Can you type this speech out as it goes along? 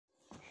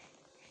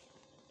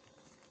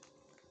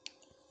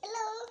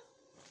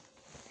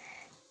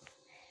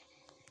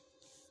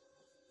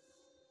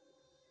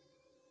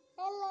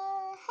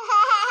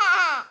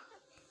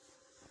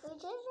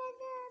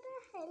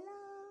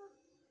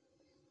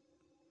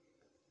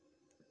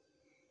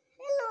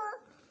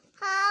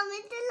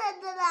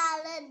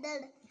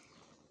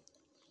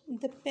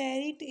The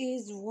parrot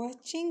is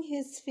watching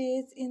his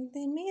face in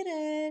the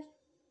mirror.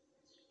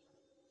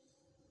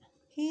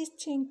 He is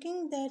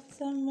thinking that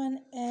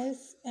someone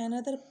else,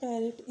 another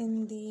parrot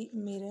in the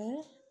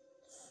mirror.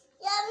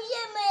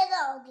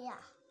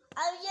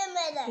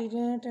 He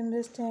didn't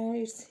understand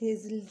it's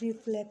his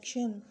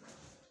reflection.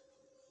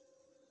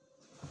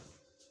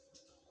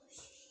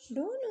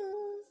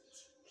 Donoo.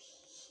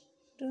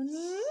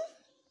 Donoo.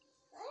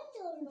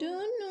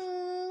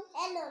 Donoo.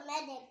 Hello,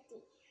 मैं देखती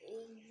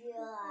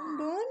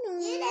Donoo.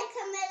 ये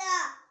देखो मेरा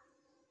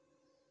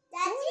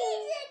चाची ये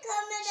देखो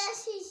मेरा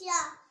शीशा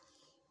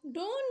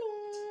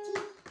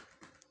Donoo.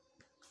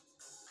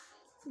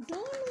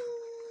 Donoo.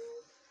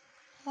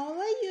 How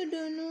are you,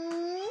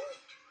 Donoo?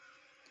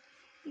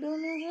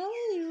 Donoo, how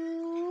are you?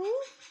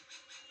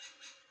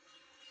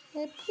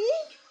 Happy?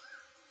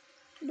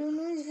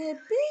 Donoo is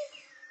happy?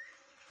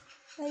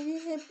 Are you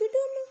happy,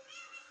 Donoo?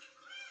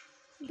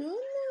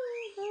 Donoo,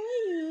 how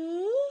are you?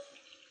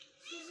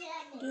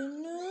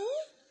 Donoo?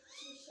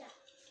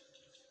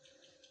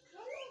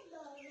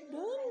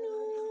 Donoo.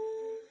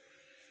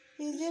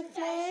 Is your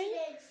friend?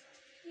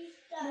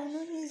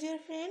 Donoo, is your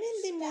friend in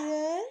the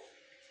mirror?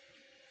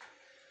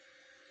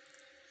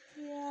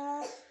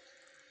 Yeah.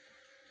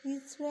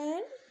 His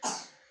friend?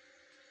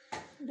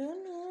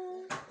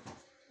 Donoo.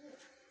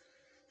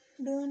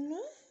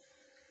 Donoo?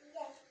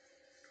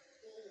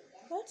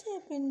 What's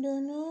happened,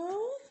 Donoo?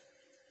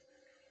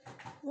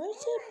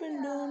 What's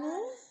happened,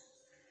 Donoo?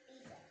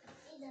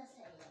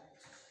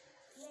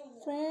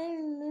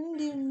 Friend in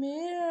the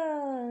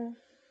mirror.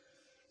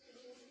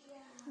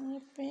 My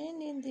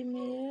friend in the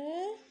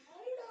mirror.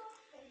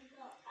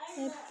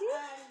 Happy?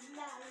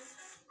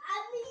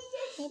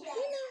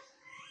 Happy now?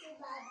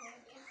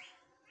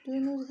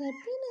 Donoo's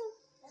happy now?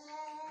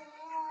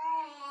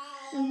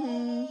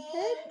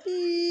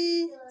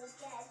 Happy.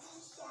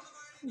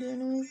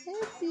 Donoo is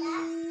happy.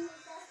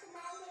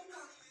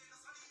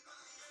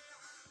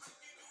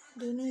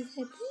 Donoo is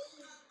happy?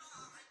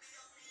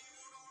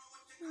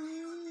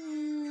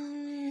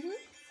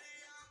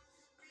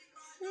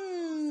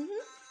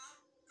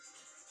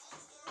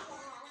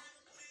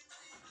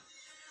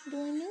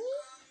 Donoo?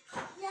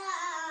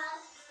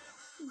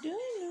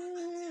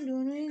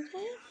 Donoo is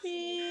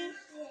happy.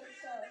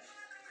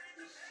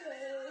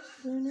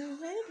 Donoo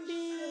is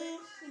happy.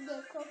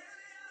 देखो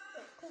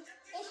देखो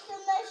इसको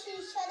मैं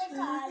शीशा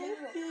दिखा रही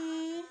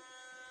हूँ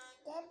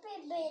Happy.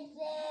 Donoo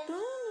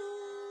Donoo.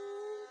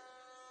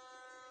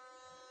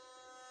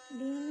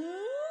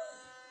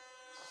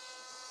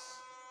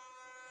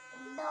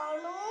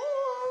 Donoo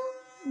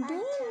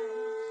Donoo.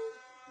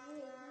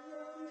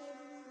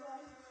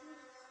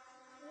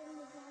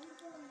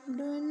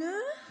 Donoo.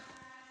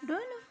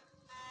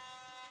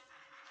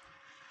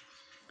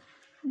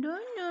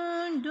 Donoo.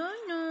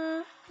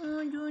 Donoo.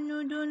 Oh,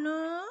 Donoo.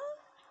 Donoo.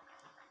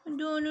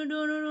 Donoo.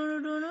 Donoo. Donoo.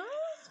 Donoo. Donoo. Donoo.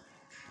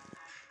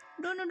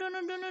 Donoo.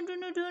 Donoo.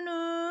 Donoo.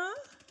 Donoo.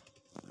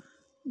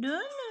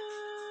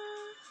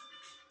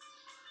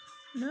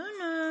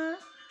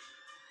 Donoo.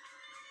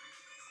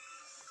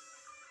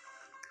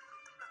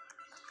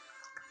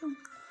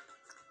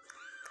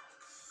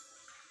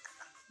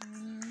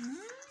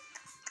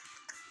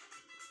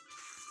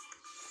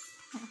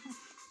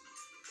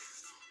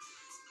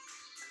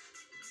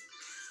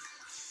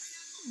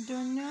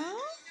 Donoo.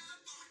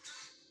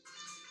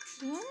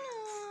 Donoo.